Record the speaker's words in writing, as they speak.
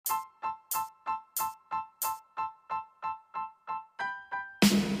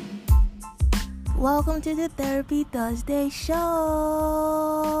Welcome to the Therapy Thursday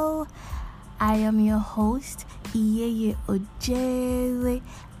show. I am your host, Iyeye Ojere.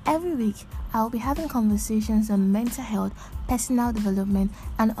 Every week, I'll be having conversations on mental health, personal development,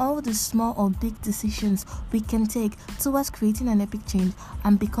 and all the small or big decisions we can take towards creating an epic change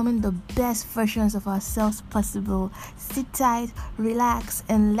and becoming the best versions of ourselves possible. Sit tight, relax,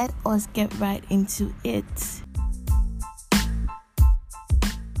 and let us get right into it.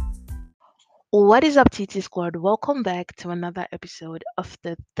 What is up, TT Squad? Welcome back to another episode of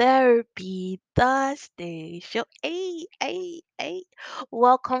the Therapy Thursday show. Hey.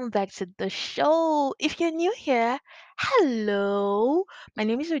 Welcome back to the show. If you're new here, hello. My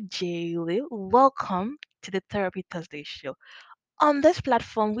name is Ojayuli. Welcome to the Therapy Thursday show. On this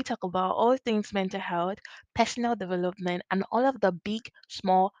platform, we talk about all things mental health, personal development, and all of the big,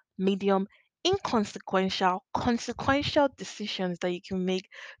 small, medium, consequential decisions that you can make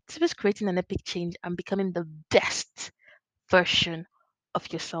towards creating an epic change and becoming the best version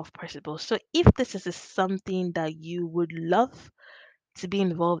of yourself possible. So, if this is something that you would love to be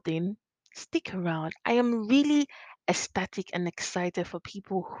involved in, stick around. I am really ecstatic and excited for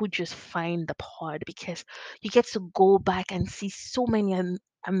people who just find the pod because you get to go back and see so many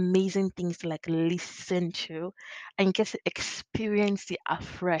amazing things to like listen to and you get to experience it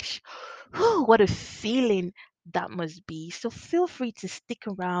afresh. Whew, what a feeling that must be. So feel free to stick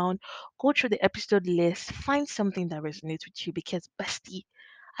around, go through the episode list, find something that resonates with you because bestie,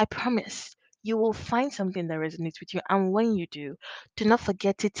 I promise you will find something that resonates with you. And when you do not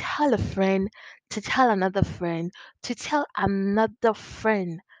forget to tell a friend, to tell another friend, to tell another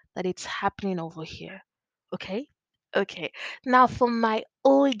friend that it's happening over here. Okay? Okay. Now, for my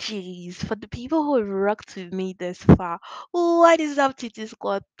OGs, for the people who have rocked with me this far, what is up, TT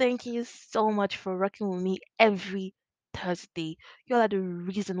Squad? Thank you so much for rocking with me every Thursday. You all are the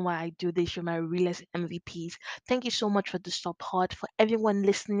reason why I do this. You're my realest MVPs. Thank you so much for the support, for everyone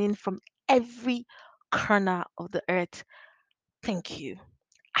listening from every corner of the earth. Thank you.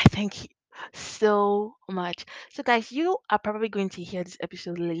 I thank you so much. So, guys, you are probably going to hear this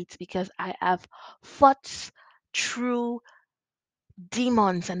episode late because I have fought through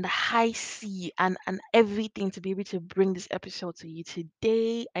demons and the high sea and everything to be able to bring this episode to you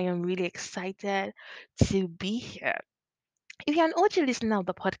today. I am really excited to be here. If you're an OG listener of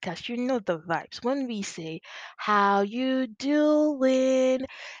the podcast, you know the vibes. When we say, how you doing?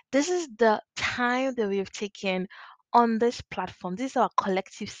 This is the time that we've taken on this platform. This is our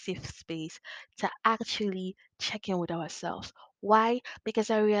collective safe space to actually check in with ourselves. Why? Because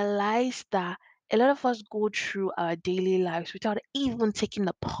I realized that a lot of us go through our daily lives without even taking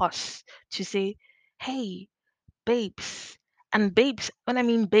the pause to say, hey, babes. And babes, when I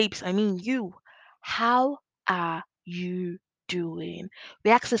mean babes, I mean you. How are you doing?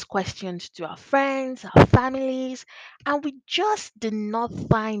 We ask these questions to our friends, our families, and we just do not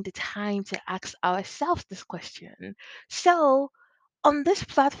find the time to ask ourselves this question. So, on this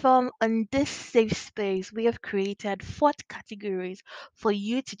platform, on this safe space, we have created four categories for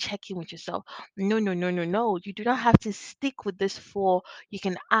you to check in with yourself. No. You do not have to stick with this four. You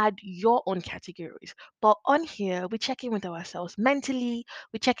can add your own categories. But on here, we check in with ourselves mentally,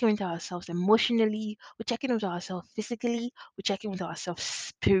 we check in with ourselves emotionally, we check in with ourselves physically, we check in with ourselves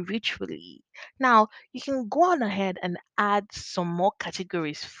spiritually. Now, you can go on ahead and add some more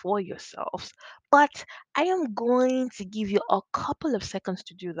categories for yourselves. But I am going to give you a couple of seconds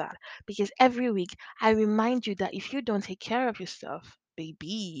to do that because every week I remind you that if you don't take care of yourself,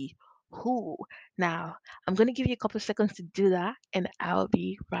 baby, who? Now, I'm going to give you a couple of seconds to do that and I'll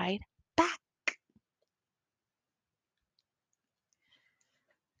be right back.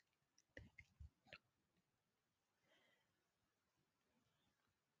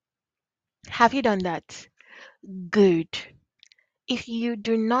 Have you done that? Good. If you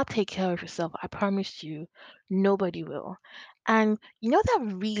do not take care of yourself, I promise you, nobody will. And you know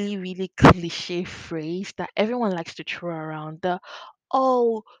that really cliche phrase that everyone likes to throw around, the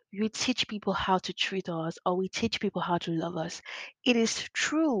oh, we teach people how to treat us or we teach people how to love us. It is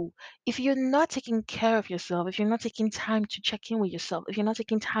true. If you're not taking care of yourself, if you're not taking time to check in with yourself, if you're not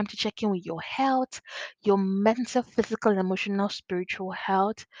taking time to check in with your health, your mental, physical, emotional, spiritual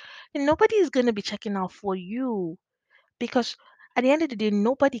health, then nobody is going to be checking out for you because at the end of the day,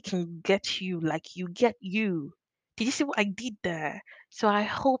 nobody can get you like you get you. Did you see what I did there? So I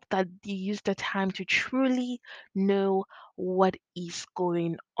hope that you use the time to truly know what is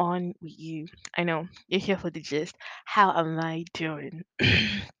going on with you. I know you're here for the gist. How am I doing?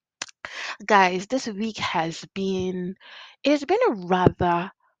 Guys, this week has been a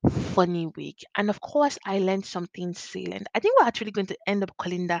rather funny week. And of course, I learned something salient. I think we're actually going to end up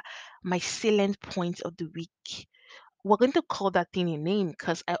calling that my salient point of the week. We're going to call that thing a name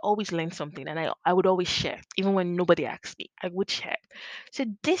because I always learn something and I would always share, even when nobody asks me, I would share. So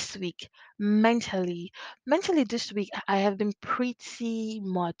this week, mentally, mentally this week, I have been pretty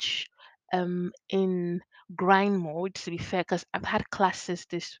much in grind mode to be fair, because I've had classes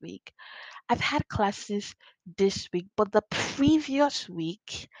this week. I've had classes this week, but the previous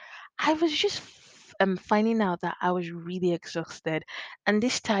week, I was just finding out that I was really exhausted. And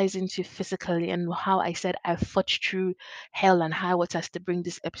this ties into physically and how I said I fought through hell and high waters to bring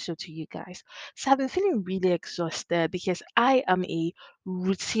this episode to you guys. So I've been feeling really exhausted because I am a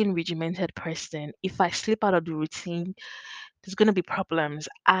routine regimented person. If I slip out of the routine, there's going to be problems.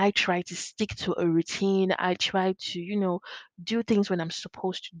 I try to stick to a routine. I try to, do things when I'm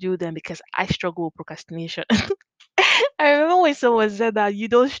supposed to do them because I struggle with procrastination. I remember when someone said that you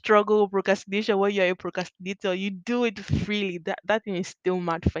don't struggle with procrastination when you're a procrastinator, you do it freely. That thing is still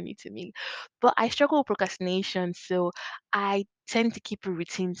mad funny to me. But I struggle with procrastination, so I tend to keep a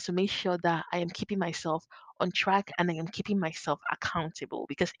routine to make sure that I am keeping myself on track and I am keeping myself accountable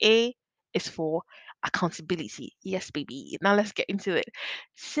because A is for accountability. Yes, baby. Now let's get into it.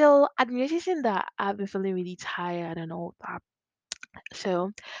 So I'm noticing that I've been feeling really tired and all that.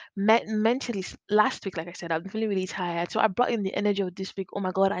 So mentally, last week, like I said, I've been feeling really tired. So I brought in the energy of this week. Oh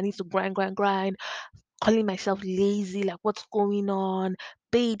my God, I need to grind, grind, grind. Calling myself lazy, like what's going on?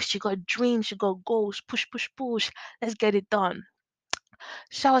 Babe, she got dreams, she got goals. Push, push, push. Let's get it done.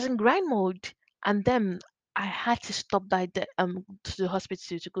 So I was in grind mode, and then I had to stop by the to the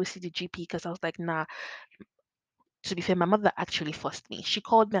hospital to go see the GP because I was like, nah. To be fair, my mother actually forced me. She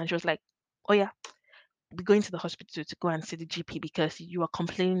called me and she was like, "Oh yeah, be going to the hospital to go and see the GP because you are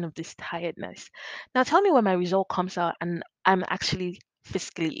complaining of this tiredness." Now tell me when my result comes out and I'm actually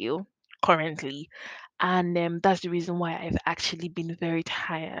physically ill currently. And that's the reason why I've actually been very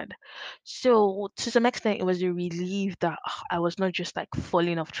tired. So to some extent, it was a relief that I was not just like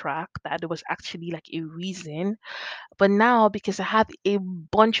falling off track, that there was actually like a reason. But now, because I have a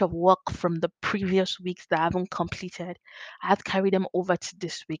bunch of work from the previous weeks that I haven't completed, I have to carry them over to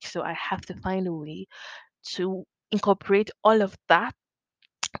this week. So I have to find a way to incorporate all of that.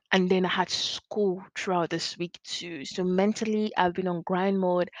 And then I had school throughout this week too. So mentally, I've been on grind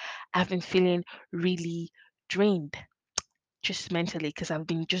mode. I've been feeling really drained just mentally because I've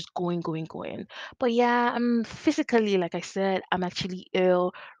been just going, going, going. But yeah, I'm physically, like I said, I'm actually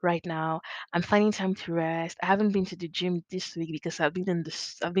ill right now. I'm finding time to rest. I haven't been to the gym this week because I've been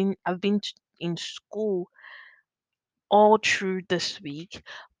in school all through this week,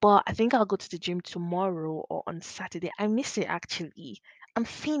 but I think I'll go to the gym tomorrow or on Saturday. I miss it actually. I'm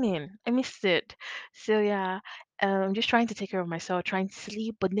fiending. I missed it. So yeah, I'm just trying to take care of myself, trying to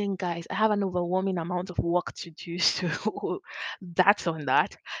sleep. But then, guys, I have an overwhelming amount of work to do, so that's on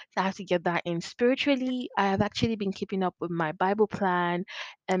that. So I have to get that in. Spiritually, I have actually been keeping up with my Bible plan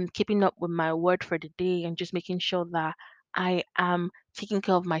and keeping up with my word for the day, and just making sure that I am taking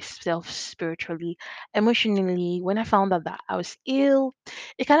care of myself spiritually. Emotionally, when I found out that I was ill,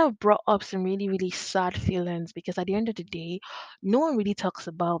 it kind of brought up some really, really sad feelings because at the end of the day, no one really talks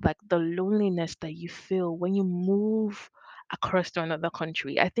about like the loneliness that you feel when you move across to another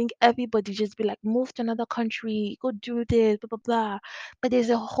country. I think everybody just be like, move to another country, go do this, blah blah blah. But there's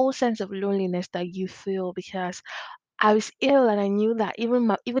a whole sense of loneliness that you feel because I was ill and I knew that even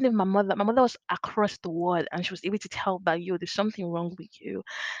if my mother was across the world and she was able to tell that yo, there's something wrong with you,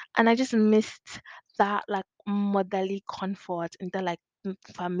 and I just missed that like motherly comfort and that like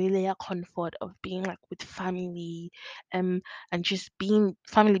familiar comfort of being like with family, um and just being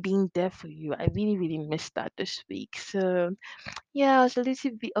family being there for you. I really really missed that this week. So yeah, I was a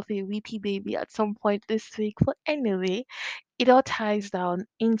little bit of a weepy baby at some point this week, but anyway, it all ties down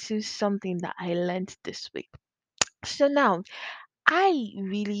into something that I learned this week. So now I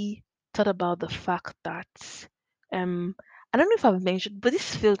really thought about the fact that um I don't know if I've mentioned, but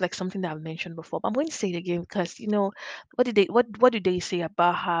this feels like something that I've mentioned before. But I'm going to say it again because what do they say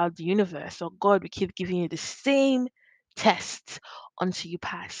about how the universe or God will keep giving you the same tests until you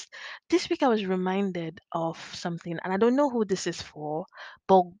pass? This week I was reminded of something, and I don't know who this is for,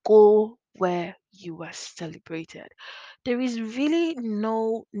 but go where you are celebrated. There is really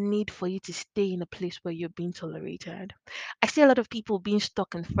no need for you to stay in a place where you're being tolerated. I see a lot of people being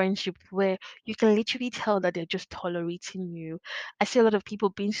stuck in friendship where you can literally tell that they're just tolerating you. I see a lot of people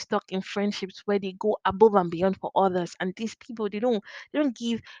being stuck in friendships where they go above and beyond for others, and these people they don't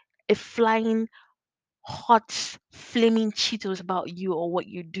give a flying hot flaming Cheetos about you or what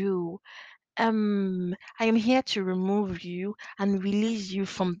you do. I am here to remove you and release you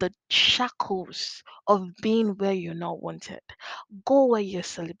from the shackles of being where you're not wanted. Go where you're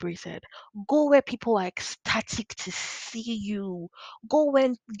celebrated. Go where people are ecstatic to see you. Go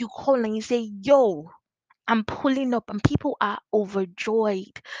when you call and you say, Yo, I'm pulling up, and people are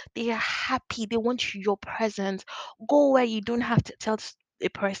overjoyed. They are happy. They want your presence. Go where you don't have to tell a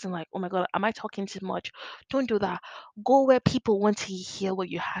person, like, oh my God, am I talking too much? Don't do that. Go where people want to hear what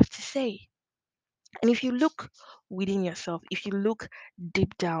you have to say. And if you look within yourself, if you look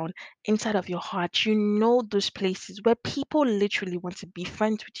deep down inside of your heart, you know those places where people literally want to be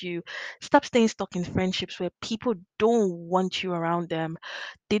friends with you. Stop staying stuck in friendships where people don't want you around them.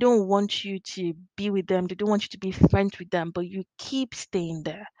 They don't want you to be with them. They don't want you to be friends with them, but you keep staying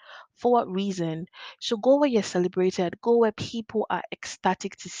there. For what reason? So go where you're celebrated, go where people are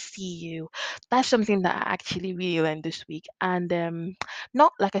ecstatic to see you. That's something that I actually really learned this week. And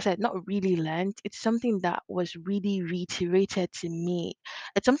not, like I said, not really learned. It's something that was really reiterated to me.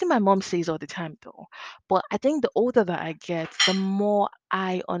 It's something my mom says all the time though. But I think the older that I get, the more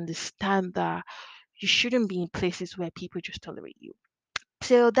I understand that you shouldn't be in places where people just tolerate you.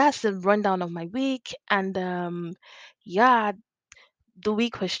 So that's the rundown of my week. And yeah, the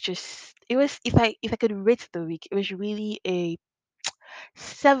week was just, it was, if I could rate the week, it was really a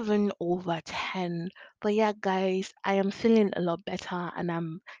 7/10. But yeah, guys, I am feeling a lot better and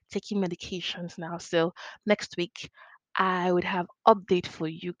I'm taking medications now. So next week I would have update for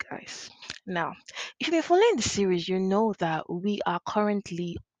you guys. Now, if you've been following the series, you know that we are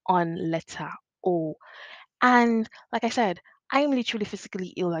currently on letter O. And like I said, I'm literally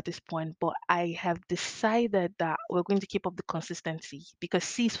physically ill at this point, but I have decided that we're going to keep up the consistency because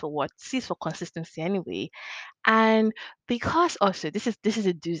C is for what? C is for consistency anyway. And because also this is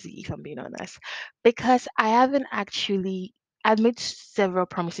a doozy if I'm being honest, because I haven't actually, I've made several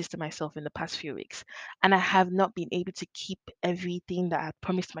promises to myself in the past few weeks, and I have not been able to keep everything that I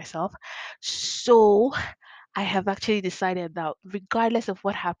promised myself. So I have actually decided that regardless of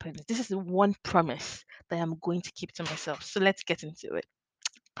what happens, this is the one promise that I'm going to keep to myself. So let's get into it.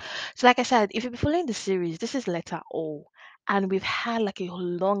 So, like I said, if you've been following the series, this is letter O. And we've had like a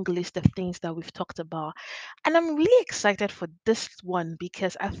long list of things that we've talked about. And I'm really excited for this one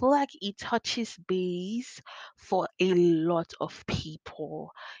because I feel like it touches base for a lot of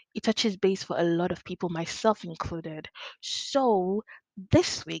people. It touches base for a lot of people, myself included. So,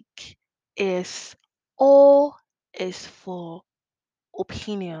 this week is O is for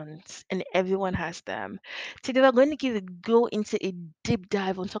opinions and everyone has them. Today we're going to go into a deep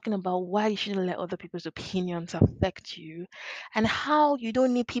dive on talking about why you shouldn't let other people's opinions affect you and how you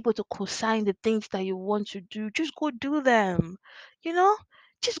don't need people to co-sign the things that you want to do. Just go do them. You know?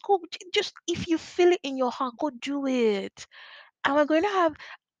 Just go, just if you feel it in your heart, go do it. And we're going to have,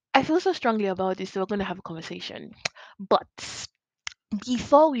 I feel so strongly about this, so we're going to have a conversation. But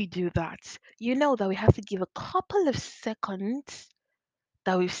before we do that, you know that we have to give a couple of seconds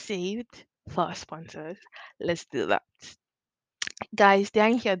that we've saved for our sponsors. Let's do that. Guys, they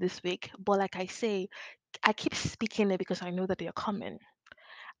aren't here this week, but like I say, I keep speaking it because I know that they are coming.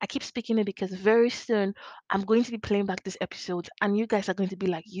 I keep speaking it because very soon I'm going to be playing back this episode and you guys are going to be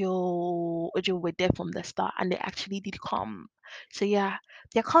like, yo, Ojo, we're there from the start. And they actually did come. So yeah,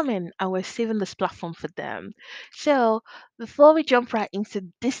 they're coming and we're saving this platform for them. So before we jump right into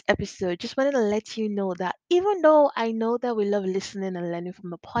this episode, just wanted to let you know that even though I know that we love listening and learning from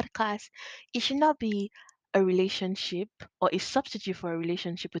the podcast, it should not be a relationship or a substitute for a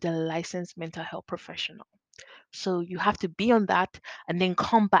relationship with a licensed mental health professional. So you have to be on that and then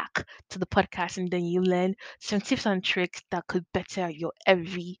come back to the podcast and then you learn some tips and tricks that could better your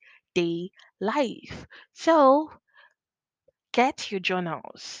everyday life. So get your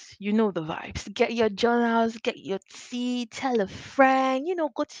journals. You know the vibes. Get your journals, get your tea, tell a friend,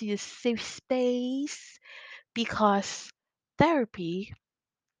 go to your safe space because therapy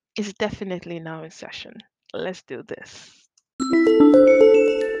is definitely now in session. Let's do this.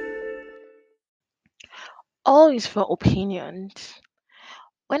 Always for opinions.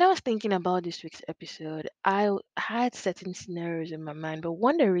 When I was thinking about this week's episode, had certain scenarios in my mind, but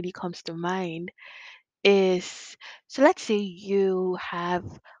one that really comes to mind is, so let's say you have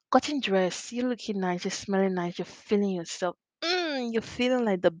gotten dressed, you're looking nice, you're smelling nice, you're feeling yourself. You're feeling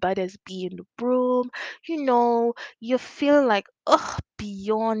like the baddest bee in the room. You're feeling like,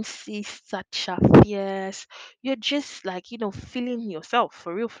 Beyonce, Sacha Fierce. You're just like, feeling yourself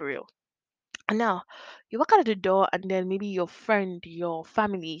for real, for real. And now you walk out of the door, and then maybe your friend, your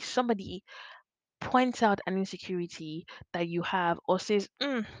family, somebody points out an insecurity that you have or says,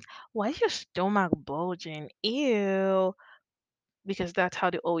 why is your stomach bulging? Ew. because that's how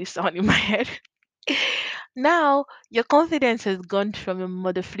they always sound in my head. Now your confidence has gone from a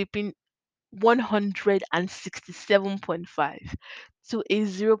mother flipping 167.5 to a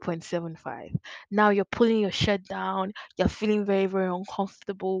 0.75. Now you're pulling your shirt down, you're feeling very, very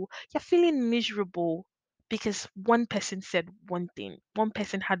uncomfortable, you're feeling miserable because one person said one thing, one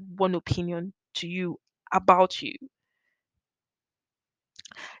person had one opinion to you about you.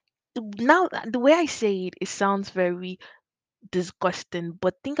 Now, the way I say it, it sounds very disgusting,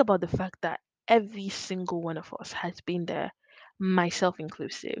 but think about the fact that every single one of us has been there, myself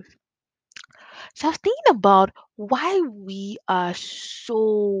inclusive. So I was thinking about why we are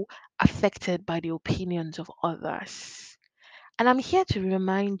so affected by the opinions of others. And I'm here to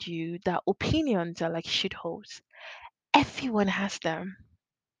remind you that opinions are like shitholes. Everyone has them.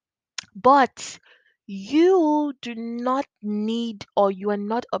 But you do not need or you are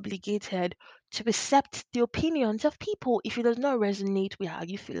not obligated to accept the opinions of people if it does not resonate with how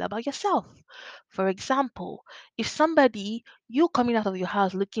you feel about yourself. For example, if somebody, you coming out of your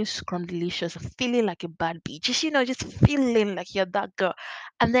house looking scrumdiddlicious, feeling like a bad bitch, just feeling like you're that girl,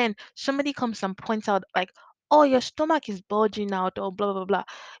 and then somebody comes and points out, like, oh, your stomach is bulging out, or blah, blah, blah,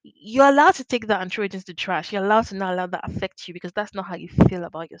 you're allowed to take that and throw it into the trash. You're allowed to not allow that affect you because that's not how you feel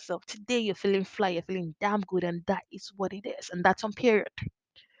about yourself. Today you're feeling fly, you're feeling damn good, and that is what it is. And that's on period.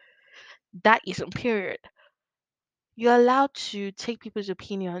 That is on period. You're allowed to take people's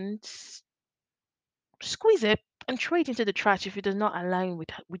opinions, squeeze it, and throw it into the trash if it does not align with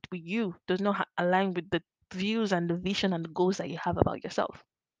you, does not align with the views and the vision and the goals that you have about yourself.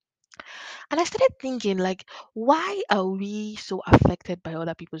 And I started thinking, like, why are we so affected by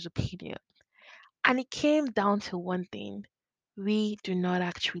other people's opinion? And it came down to one thing: we do not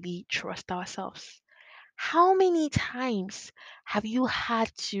actually trust ourselves. How many times have you had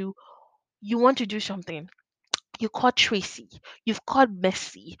to, you want to do something? You called Tracy, you've called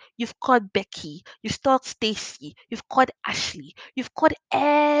Messi, you've called Becky, you've called Stacy, you've called Ashley, you've called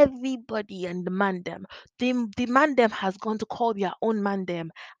everybody and the man them. The man them has gone to call their own man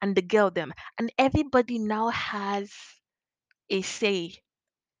them and the girl them. And everybody now has a say,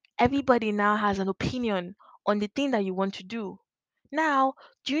 everybody now has an opinion on the thing that you want to do. Now,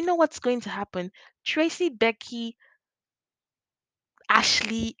 do you know what's going to happen? Tracy, Becky,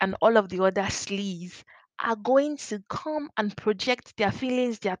 Ashley, and all of the other sleaze are going to come and project their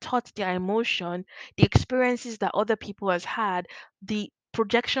feelings, their thoughts, their emotion, the experiences that other people has had, the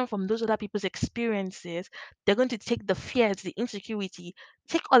projection from those other people's experiences. They're going to take the fears, the insecurity,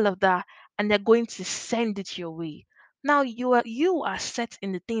 take all of that, and they're going to send it your way. Now you are set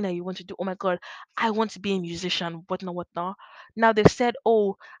in the thing that you want to do. Oh my god, I want to be a musician, whatnot, whatnot. Now they've said,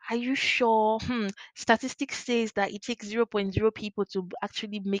 oh, are you sure? Statistics says that it takes zero point zero people to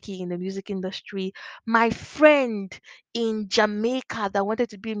actually make it in the music industry. My friend in Jamaica that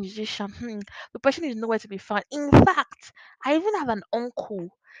wanted to be a musician, the person is nowhere to be found. In fact, I even have an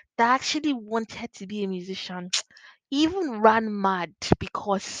uncle that actually wanted to be a musician. He even ran mad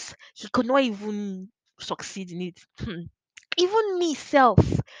because he could not even succeed in it. Even me self,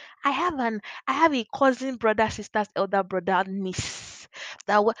 I have a cousin, brother, sister's elder brother, niece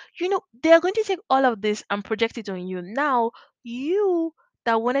that they're going to take all of this and project it on you. Now you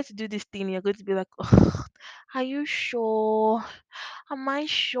that wanted to do this thing, you're going to be like, "Ugh, are you sure? Am I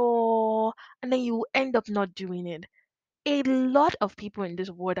sure?" And then you end up not doing it. A lot of people in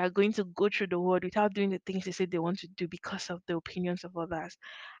this world are going to go through the world without doing the things they say they want to do because of the opinions of others.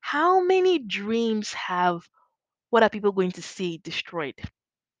 How many dreams have what are people going to say destroyed?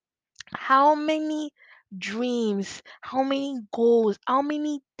 How many dreams, how many goals, how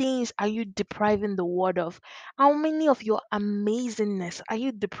many things are you depriving the world of? How many of your amazingness are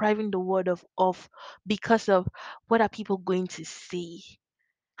you depriving the world of because of what are people going to say?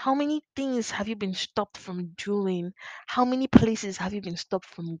 How many things have you been stopped from doing? How many places have you been stopped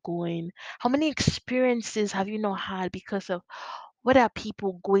from going? How many experiences have you not had because of what are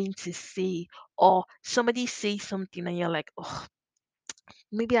people going to say? Or somebody say something and you're like, oh,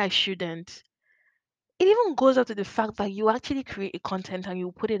 maybe I shouldn't. It even goes up to the fact that you actually create a content and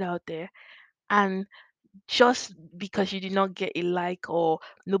you put it out there, and just because you did not get a like or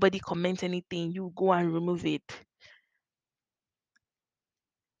nobody comment anything, you go and remove it.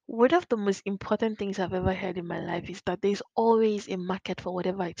 One of the most important things I've ever heard in my life is that there's always a market for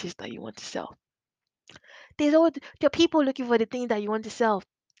whatever it is that you want to sell. There are people looking for the thing that you want to sell.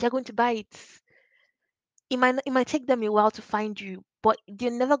 They're going to buy it. It might take them a while to find you, but they're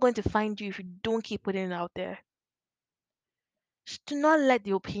never going to find you if you don't keep putting it out there. Just do not let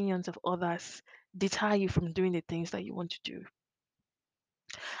the opinions of others deter you from doing the things that you want to do.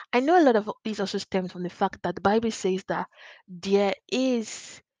 I know a lot of these also stems from the fact that the Bible says that there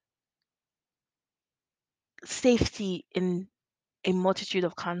is safety in a multitude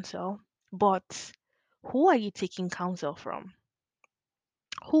of counsel, but who are you taking counsel from?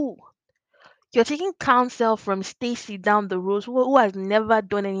 Who? You're taking counsel from Stacy down the road who has never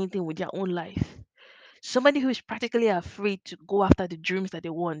done anything with their own life. Somebody who is practically afraid to go after the dreams that they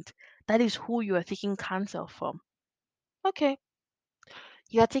want. That is who you are taking counsel from. Okay.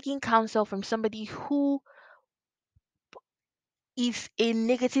 You are taking counsel from somebody who is a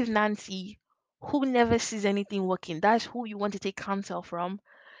negative Nancy who never sees anything working. That's who you want to take counsel from.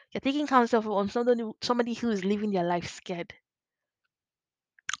 You're taking counsel from somebody who is living their life scared.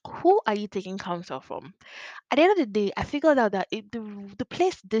 Who are you taking counsel from? At the end of the day, I figured out that the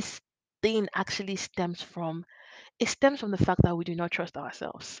place this thing actually stems from, it stems from the fact that we do not trust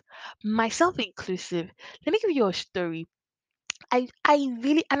ourselves, myself inclusive. Let me give you a story. I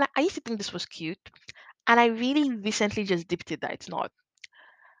really, and I used to think this was cute, and I really recently just dipped it that it's not.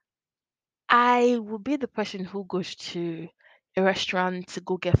 I will be the person who goes to a restaurant to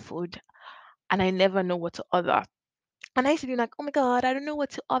go get food, and I never know what to order. And I used to be like, oh my god, I don't know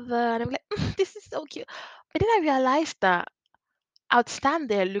what to order, and I'm like, this is so cute. But then I realized that I'd stand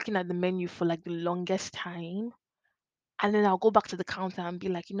there looking at the menu for like the longest time. And then I'll go back to the counter and be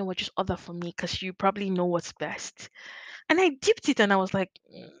like, you know what, just order for me because you probably know what's best. And I dipped it and I was like,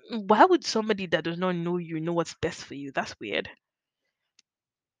 why would somebody that does not know you know what's best for you? That's weird.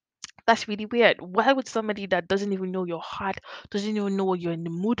 That's really weird. Why would somebody that doesn't even know your heart, doesn't even know what you're in the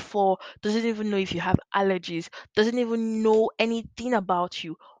mood for, doesn't even know if you have allergies, doesn't even know anything about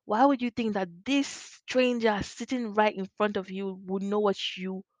you, why would you think that this stranger sitting right in front of you would know what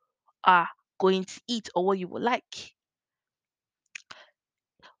you are going to eat or what you would like?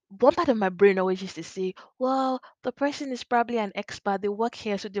 One part of my brain always used to say, well, the person is probably an expert. They work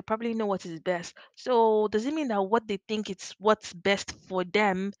here, so they probably know what is best. So does it mean that what they think it's what's best for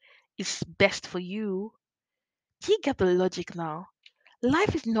them is best for you? Do you get the logic now?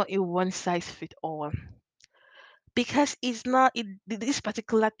 Life is not a one size fit all. Because it's not this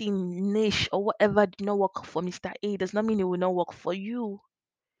particular thing niche or whatever did not work for Mr. A does not mean it will not work for you.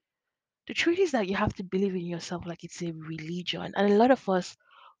 The truth is that you have to believe in yourself like it's a religion. And a lot of us,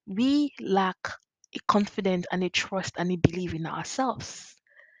 we lack a confidence and a trust and a belief in ourselves.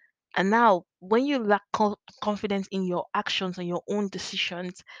 And now, when you lack confidence in your actions and your own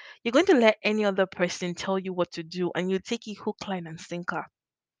decisions, you're going to let any other person tell you what to do and you take it hook, line, and sinker.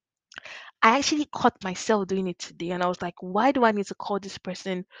 I actually caught myself doing it today and I was like, why do I need to call this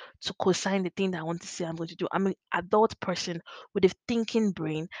person to co-sign the thing that I want to say I'm going to do? I'm an adult person with a thinking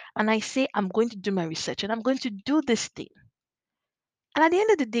brain and I say I'm going to do my research and I'm going to do this thing. And at the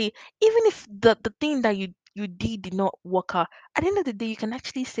end of the day, even if the thing that you did not work out, at the end of the day, you can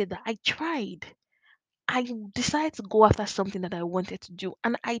actually say that I tried. I decided to go after something that I wanted to do,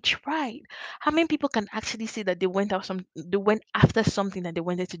 and I tried. How many people can actually say that they went after something that they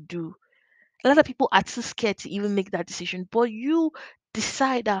wanted to do? A lot of people are too scared to even make that decision. But you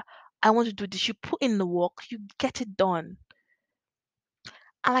decide that I want to do this. You put in the work, you get it done.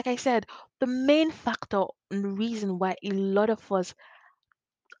 And like I said, the main factor and the reason why a lot of us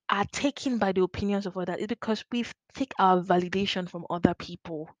are taken by the opinions of others is because we've take our validation from other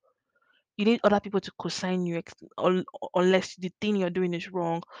people. You need other people to co-sign you unless the thing you're doing is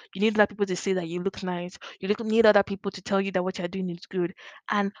wrong. You need other people to say that you look nice. Need other people to tell you that what you're doing is good.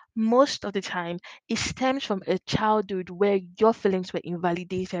 And most of the time, it stems from a childhood where your feelings were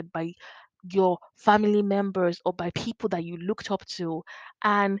invalidated by your family members or by people that you looked up to.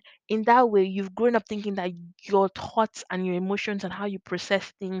 And in that way, you've grown up thinking that your thoughts and your emotions and how you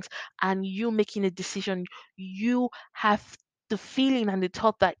process things and you making a decision, you have the feeling and the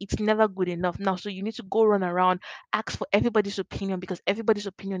thought that it's never good enough now. So you need to go run around, ask for everybody's opinion because everybody's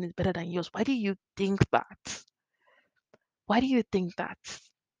opinion is better than yours. Why do you think that? Why do you think that?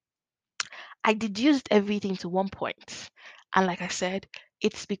 I deduced everything to one point. And like I said,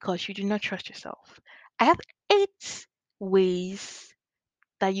 it's because you do not trust yourself. I have 8 ways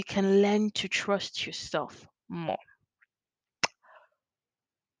that you can learn to trust yourself more.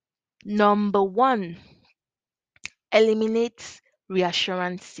 Number one, eliminate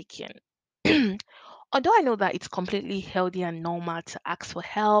reassurance seeking. Although I know that it's completely healthy and normal to ask for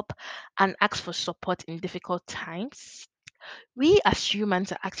help and ask for support in difficult times, we as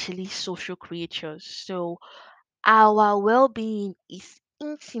humans are actually social creatures. So our well being is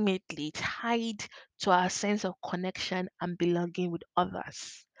intimately tied to our sense of connection and belonging with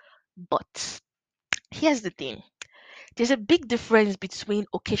others. But here's the thing, There's a big difference between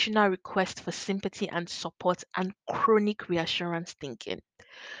occasional requests for sympathy and support and chronic reassurance thinking.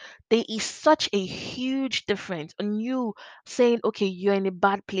 There is such a huge difference on you saying, okay, you're in a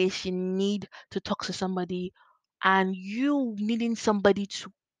bad place, you need to talk to somebody, and you needing somebody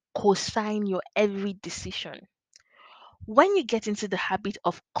to co sign your every decision. When you get into the habit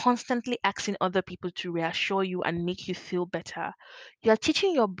of constantly asking other people to reassure you and make you feel better, you're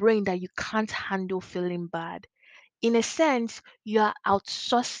teaching your brain that you can't handle feeling bad. In a sense, you are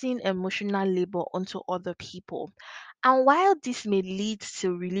outsourcing emotional labor onto other people. And while this may lead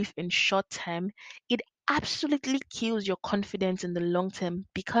to relief in short term, it absolutely kills your confidence in the long term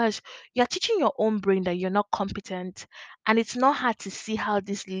because you're teaching your own brain that you're not competent. And it's not hard to see how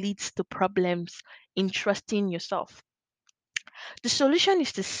this leads to problems in trusting yourself. The solution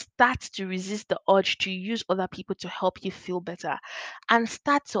is to start to resist the urge to use other people to help you feel better and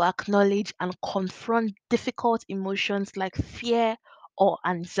start to acknowledge and confront difficult emotions like fear or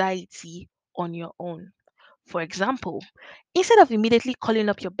anxiety on your own. For example, instead of immediately calling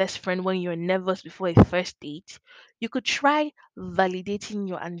up your best friend when you're nervous before a first date, you could try validating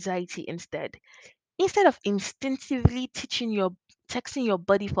your anxiety instead. Instead of instinctively texting your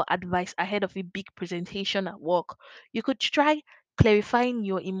body for advice ahead of a big presentation at work, you could try clarifying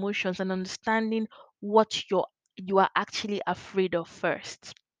your emotions and understanding what you are actually afraid of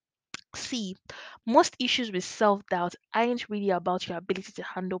first. See, most issues with self doubt aren't really about your ability to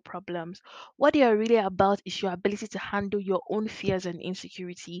handle problems. What they are really about is your ability to handle your own fears and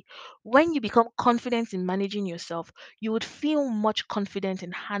insecurity. When you become confident in managing yourself, you would feel much confident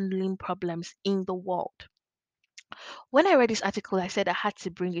in handling problems in the world. When I read this article, I said I had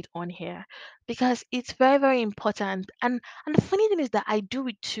to bring it on here because it's very, very important. And the funny thing is that I do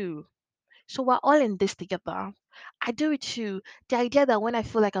it too. So we're all in this together. I do it too. The idea that when I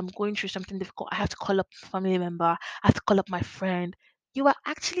feel like I'm going through something difficult, I have to call up a family member, I have to call up my friend. You are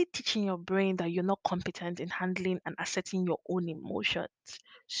actually teaching your brain that you're not competent in handling and asserting your own emotions.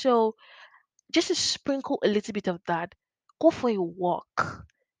 So just to sprinkle a little bit of that, go for a walk.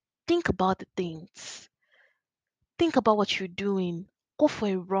 Think about the things. Think about what you're doing. Go for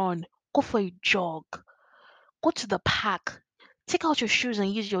a run. Go for a jog. Go to the park. Take out your shoes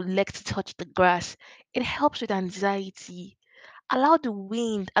and use your legs to touch the grass. It helps with anxiety. Allow the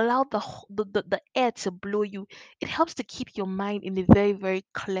wind, allow the air to blow you. It helps to keep your mind in a very, very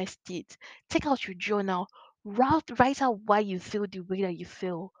clear state. Take out your journal. Write out why you feel the way that you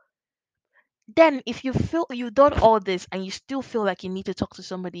feel. Then, if you feel you've done all this and you still feel like you need to talk to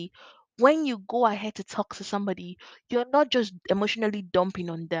somebody, when you go ahead to talk to somebody, you're not just emotionally dumping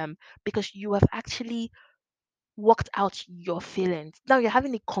on them because you have actually worked out your feelings. Now you're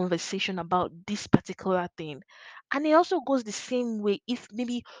having a conversation about this particular thing. And it also goes the same way if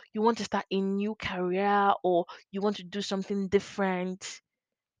maybe you want to start a new career or you want to do something different.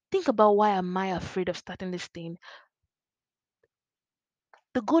 Think about why am I afraid of starting this thing?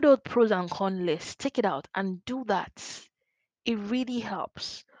 The good old pros and cons list. Take it out and do that. It really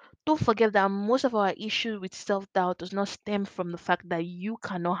helps. Don't forget that most of our issues with self doubt does not stem from the fact that you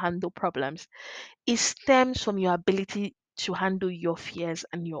cannot handle problems. It stems from your ability to handle your fears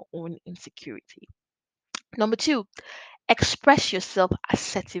and your own insecurity. Number two, express yourself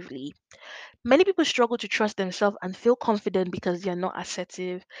assertively. Many people struggle to trust themselves and feel confident because they are not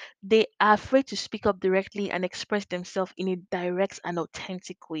assertive. They are afraid to speak up directly and express themselves in a direct and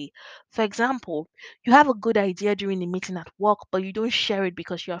authentic way. For example, you have a good idea during a meeting at work, but you don't share it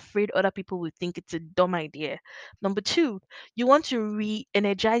because you're afraid other people will think it's a dumb idea. Number two, you want to re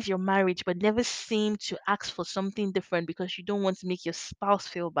energize your marriage but never seem to ask for something different because you don't want to make your spouse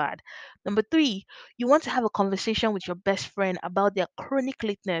feel bad. Number three, you want to have a conversation with your best friend about their chronic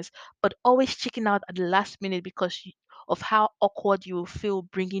lateness but always chicken out at the last minute because of how awkward you will feel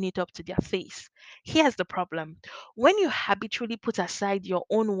bringing it up to their face. Here's the problem: when you habitually put aside your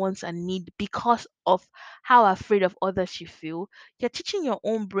own wants and need because of how afraid of others you feel, you're teaching your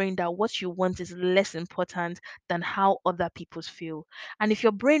own brain that what you want is less important than how other people feel. And if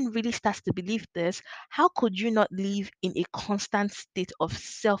your brain really starts to believe this, how could you not live in a constant state of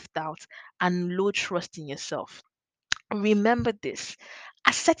self doubt and low trust in yourself? Remember this: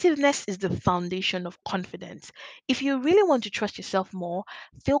 assertiveness is the foundation of confidence. If you really want to trust yourself more,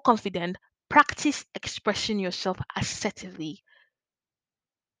 feel confident, practice expressing yourself assertively.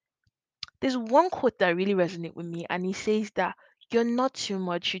 There's one quote that really resonates with me, and it says that you're not too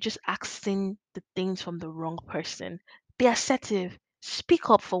much, you're just asking the things from the wrong person. Be assertive, speak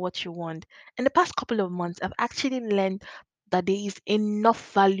up for what you want. In the past couple of months, I've actually learned that there is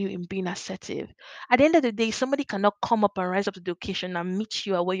enough value in being assertive. At the end of the day, somebody cannot come up and rise up to the occasion and meet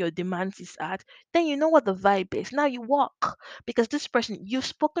you at where your demands is at. Then you know what the vibe is. Now you walk because this person you've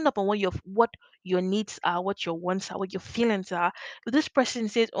spoken up on what your needs are, what your wants are, what your feelings are. If this person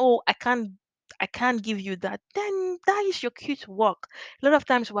says, "Oh, I can't give you that," then that is your cue to walk. A lot of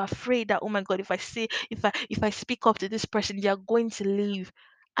times we're afraid that, oh my god, if I speak up to this person, they are going to leave.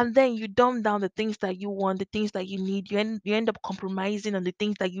 And then you dumb down the things that you want, the things that you need. You end up compromising on the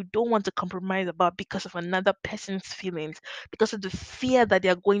things that you don't want to compromise about because of another person's feelings, because of the fear that they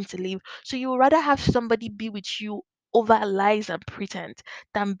are going to leave. So you would rather have somebody be with you over lies and pretense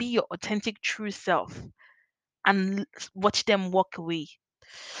than be your authentic true self and watch them walk away.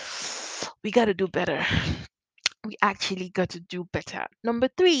 We got to do better. We actually got to do better. Number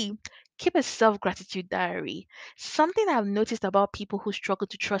three, keep a self gratitude diary. Something I've noticed about people who struggle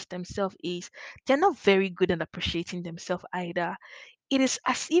to trust themselves is they're not very good at appreciating themselves either. It is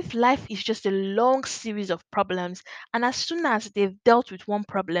as if life is just a long series of problems, and as soon as they've dealt with one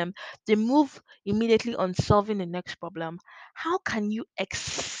problem, they move immediately on solving the next problem. How can you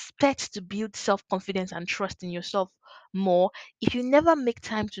expect to build self confidence and trust in yourself more if you never make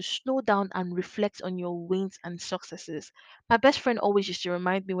time to slow down and reflect on your wins and successes? My best friend always used to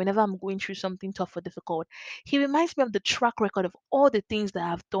remind me whenever I'm going through something tough or difficult, he reminds me of the track record of all the things that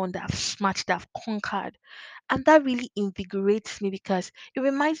I've done, that I've smashed, that I've conquered, and that really invigorates me because it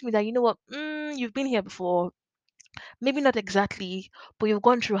reminds me that, you know what, you've been here before. Maybe not exactly, but you've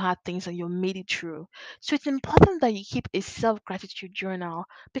gone through hard things and you've made it through. So it's important that you keep a self gratitude journal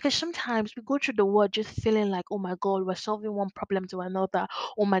because sometimes we go through the world just feeling like, oh my God, we're solving one problem to another.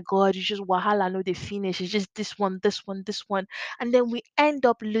 Oh my God, it's just wahala, no, they finish. It's just this one, this one, this one. And then we end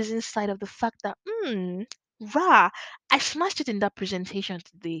up losing sight of the fact that, rah, I smashed it in that presentation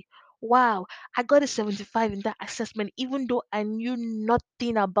today. Wow, I got a 75 in that assessment, even though I knew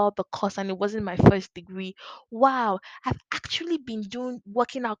nothing about the course and it wasn't my first degree. Wow, I've actually been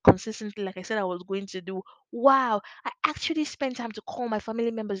working out consistently, like I said I was going to do. Wow, I actually spent time to call my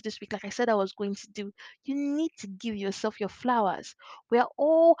family members this week, like I said I was going to do. You need to give yourself your flowers. We are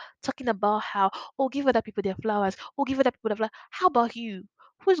all talking about how, oh, give other people their flowers, oh, give other people their flowers. How about you?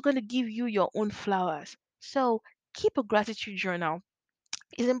 Who's going to give you your own flowers? So keep a gratitude journal.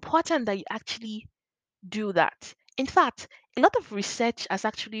 It's important that you actually do that. In fact, a lot of research has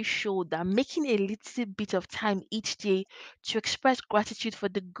actually showed that making a little bit of time each day to express gratitude for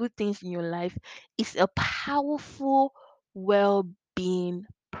the good things in your life is a powerful well being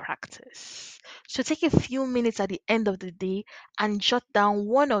practice. So take a few minutes at the end of the day and jot down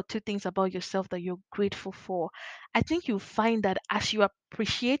one or two things about yourself that you're grateful for. I think you'll find that as you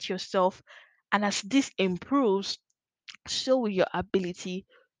appreciate yourself and as this improves, so will your ability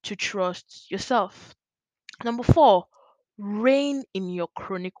to trust yourself. Number four, rein in your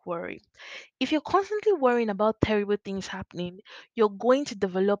chronic worry. If you're constantly worrying about terrible things happening, you're going to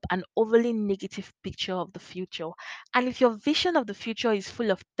develop an overly negative picture of the future. And if your vision of the future is full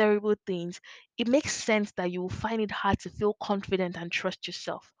of terrible things, it makes sense that you will find it hard to feel confident and trust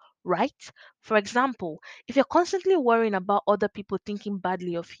yourself. Right? For example, if you're constantly worrying about other people thinking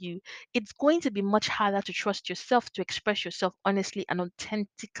badly of you, it's going to be much harder to trust yourself to express yourself honestly and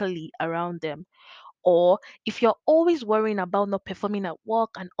authentically around them. Or if you're always worrying about not performing at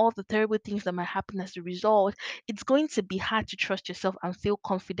work and all the terrible things that might happen as a result, it's going to be hard to trust yourself and feel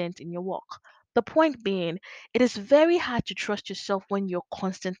confident in your work. The point being, it is very hard to trust yourself when you're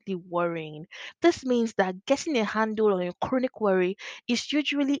constantly worrying. This means that getting a handle on your chronic worry is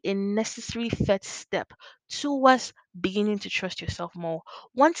usually a necessary first step towards beginning to trust yourself more.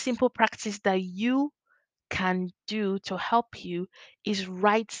 One simple practice that you can do to help you is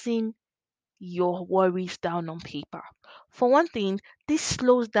writing your worries down on paper. For one thing, this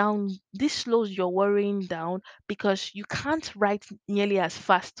slows your worrying down because you can't write nearly as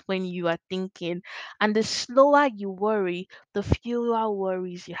fast when you are thinking. And the slower you worry, the fewer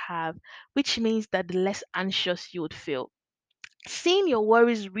worries you have, which means that the less anxious you would feel. Seeing your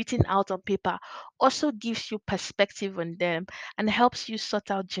worries written out on paper also gives you perspective on them and helps you sort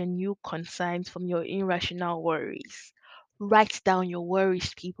out genuine concerns from your irrational worries. Write down your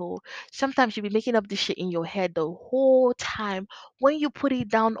worries, people. Sometimes you'll be making up this shit in your head the whole time. When you put it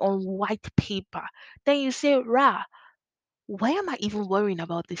down on white paper, then you say, Rah, why am I even worrying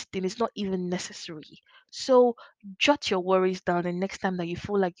about this thing? It's not even necessary. So jot your worries down the next time that you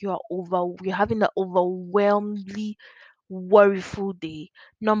feel like you're having an overwhelmingly worryful day.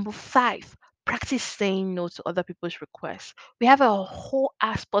 Number five, practice saying no to other people's requests. We have a whole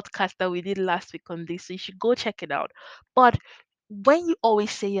ass podcast that we did last week on this, so you should go check it out. But When you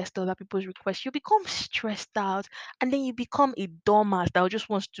always say yes to other people's requests, you become stressed out, and then you become a doormat that just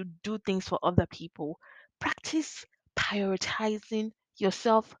wants to do things for other people. Practice prioritizing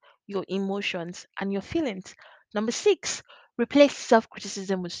yourself, your emotions, and your feelings. Number six, replace self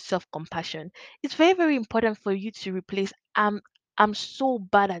criticism with self compassion. It's very, very important for you to replace I'm so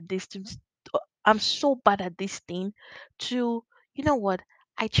bad at this to I'm so bad at this thing to, you know what,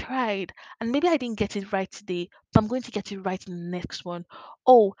 I tried and maybe I didn't get it right today, but I'm going to get it right in the next one.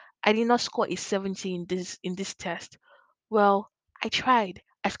 Oh, I did not score a 70 in this test. Well, I tried.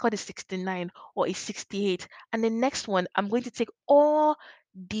 I scored a 69 or a 68. And the next one, I'm going to take all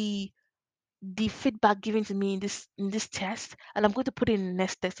the the feedback given to me in this test and I'm going to put it in the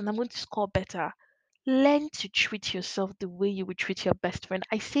next test and I'm going to score better. Learn to treat yourself the way you would treat your best friend.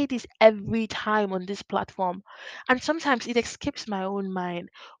 I say this every time on this platform, and sometimes it escapes my own mind.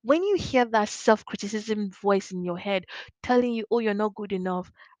 When you hear that self criticism voice in your head telling you, oh, you're not good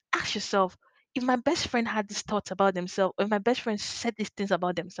enough, ask yourself, if my best friend had these thoughts about themselves, or if my best friend said these things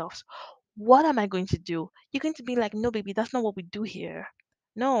about themselves, what am I going to do? You're going to be like, no, baby, that's not what we do here.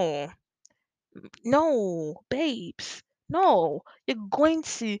 No, no, babes. No, you're going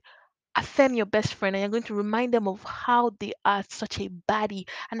to affirm your best friend and you're going to remind them of how they are such a baddie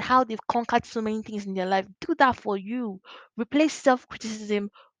and how they've conquered so many things in their life. Do that for you. Replace self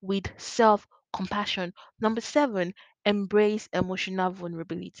criticism with self compassion. Number seven, embrace emotional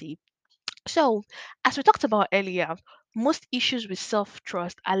vulnerability. So, as we talked about earlier, most issues with self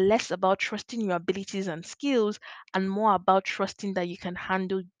trust are less about trusting your abilities and skills and more about trusting that you can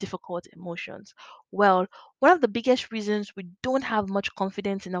handle difficult emotions. Well, one of the biggest reasons we don't have much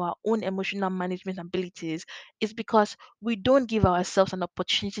confidence in our own emotional management abilities is because we don't give ourselves an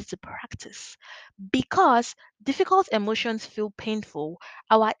opportunity to practice. Because difficult emotions feel painful,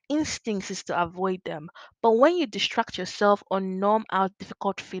 our instinct is to avoid them. But when you distract yourself or numb out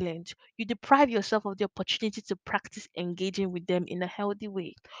difficult feelings, you deprive yourself of the opportunity to practice engaging with them in a healthy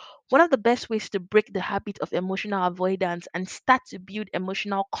way. One of the best ways to break the habit of emotional avoidance and start to build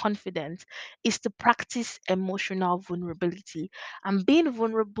emotional confidence is to practice emotional vulnerability. And being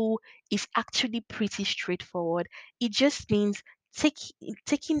vulnerable is actually pretty straightforward. It just means take,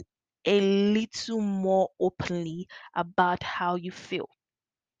 taking a little more openly about how you feel.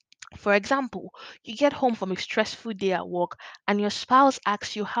 For example, you get home from a stressful day at work and your spouse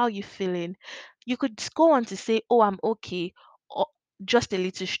asks you how you feeling. You could go on to say, "Oh, I'm okay," or just a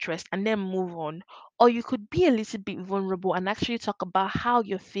little stressed and then move on. Or you could be a little bit vulnerable and actually talk about how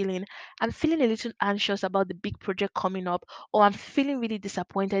you're feeling. I'm feeling a little anxious about the big project coming up, or I'm feeling really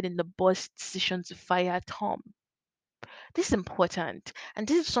disappointed in the boss decision to fire Tom. This is important. And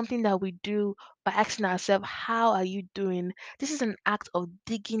this is something that we do by asking ourselves, how are you doing? This is an act of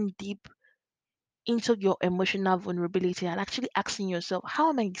digging deep into your emotional vulnerability and actually asking yourself, how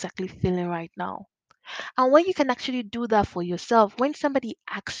am I exactly feeling right now? And when you can actually do that for yourself, when somebody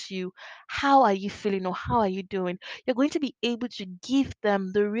asks you, how are you feeling or how are you doing, you're going to be able to give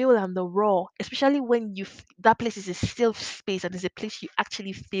them the real and the raw, especially when that place is a safe space and is a place you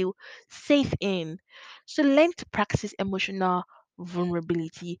actually feel safe in. So learn to practice emotional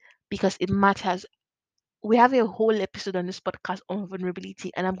vulnerability because it matters. We have a whole episode on this podcast on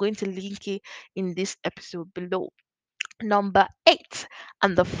vulnerability, and I'm going to link it in this episode below. Number eight,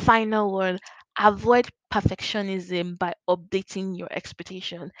 and the final one, avoid perfectionism by updating your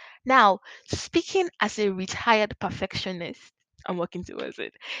expectation. Now, speaking as a retired perfectionist, I'm working towards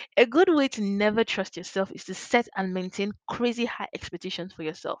it. A good way to never trust yourself is to set and maintain crazy high expectations for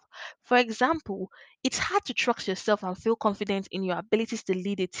yourself. For example, it's hard to trust yourself and feel confident in your abilities to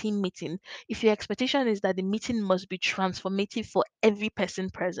lead a team meeting if your expectation is that the meeting must be transformative for every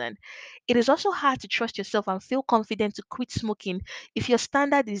person present. It is also hard to trust yourself and feel confident to quit smoking if your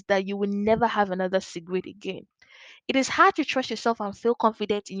standard is that you will never have another cigarette again. It is hard to trust yourself and feel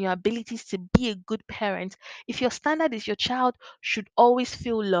confident in your abilities to be a good parent if your standard is your child should always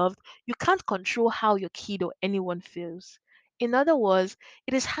feel loved. You can't control how your kid or anyone feels. In other words,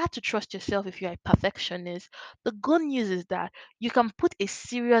 it is hard to trust yourself if you're a perfectionist. The good news is that you can put a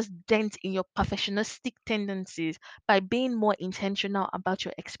serious dent in your perfectionistic tendencies by being more intentional about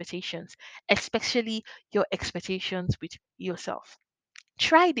your expectations, especially your expectations with yourself.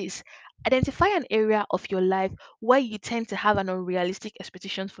 Try this. Identify an area of your life where you tend to have an unrealistic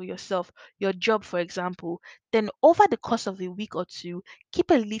expectation for yourself, your job, for example. Then, over the course of a week or two,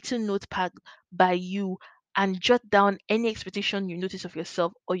 keep a little notepad by you and jot down any expectation you notice of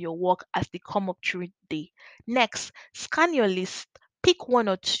yourself or your work as they come up through the day. Next, scan your list. Pick one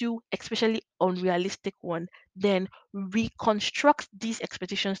or two, especially unrealistic one. Then reconstruct these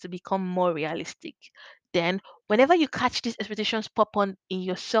expectations to become more realistic. Then, whenever you catch these expectations pop on in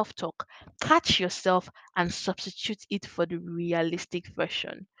your self talk, catch yourself and substitute it for the realistic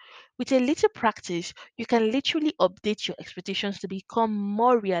version. With a little practice, you can literally update your expectations to become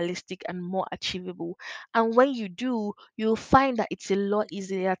more realistic and more achievable. And when you do, you'll find that it's a lot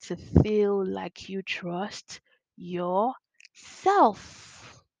easier to feel like you trust yourself.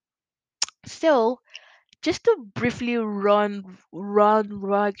 So, just to briefly run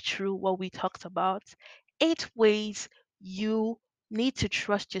through what we talked about, 8 ways you need to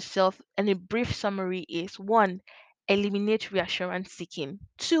trust yourself, and a brief summary is: one, eliminate reassurance seeking;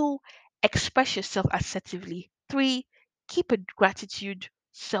 two, express yourself assertively; three, keep a gratitude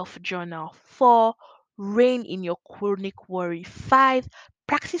self journal; four, rein in your chronic worry; five,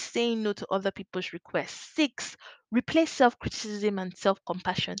 practice saying no to other people's requests; six, replace self criticism and self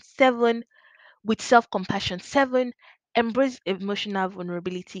compassion; seven, with self compassion; seven, embrace emotional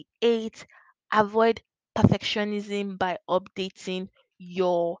vulnerability; eight, avoid perfectionism by updating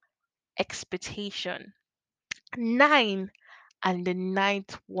your expectation; nine, and the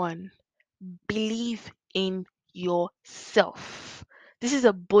ninth one, believe in yourself. This is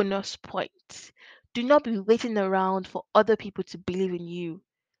a bonus point. Do not be waiting around for other people to believe in you.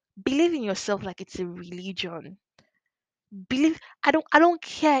 Believe in yourself like it's a religion. Believe, I don't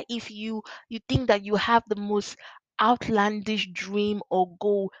care if you think that you have the most outlandish dream or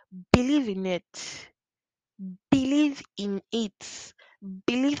goal. Believe in it. Believe in it.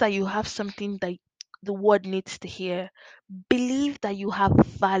 Believe that you have something that the world needs to hear. Believe that you have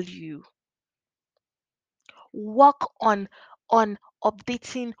value. Work on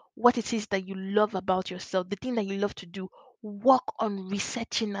updating what it is that you love about yourself, the thing that you love to do. Work on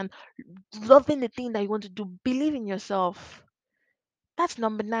researching and loving the thing that you want to do. Believe in yourself. That's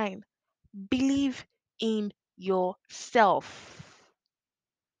number nine. Believe in yourself.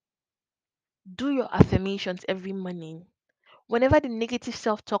 Do your affirmations every morning. Whenever the negative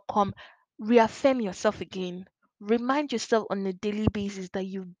self-talk come, reaffirm yourself again. Remind yourself on a daily basis that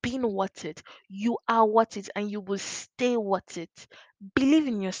you've been worth it, you are worth it, and you will stay worth it. Believe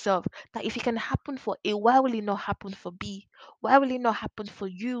in yourself that if it can happen for A, why will it not happen for B? Why will it not happen for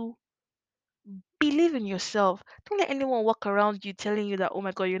you? Believe in yourself. Don't let anyone walk around you telling you that, oh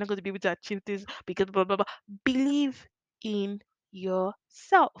my God, you're not going to be able to achieve this because blah, blah, blah. Believe in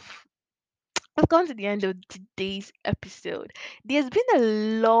yourself. We've come to the end of today's episode. There's been a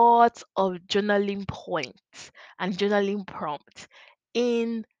lot of journaling points and journaling prompts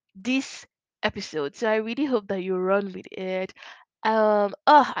in this episode. So I really hope that you run with it.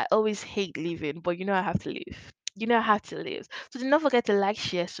 I always hate leaving, but you know I have to leave. You know I have to leave. So do not forget to like,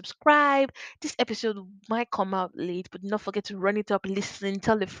 share, subscribe. This episode might come out late, but do not forget to run it up, listen,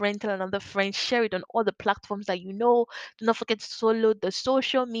 tell a friend, tell another friend, share it on all the platforms that you know. Do not forget to follow the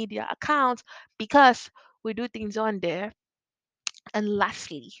social media accounts because we do things on there. And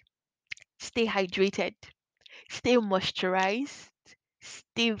lastly, stay hydrated, stay moisturized,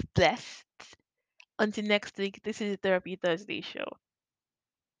 stay blessed. Until next week, this is the Therapy Thursday show.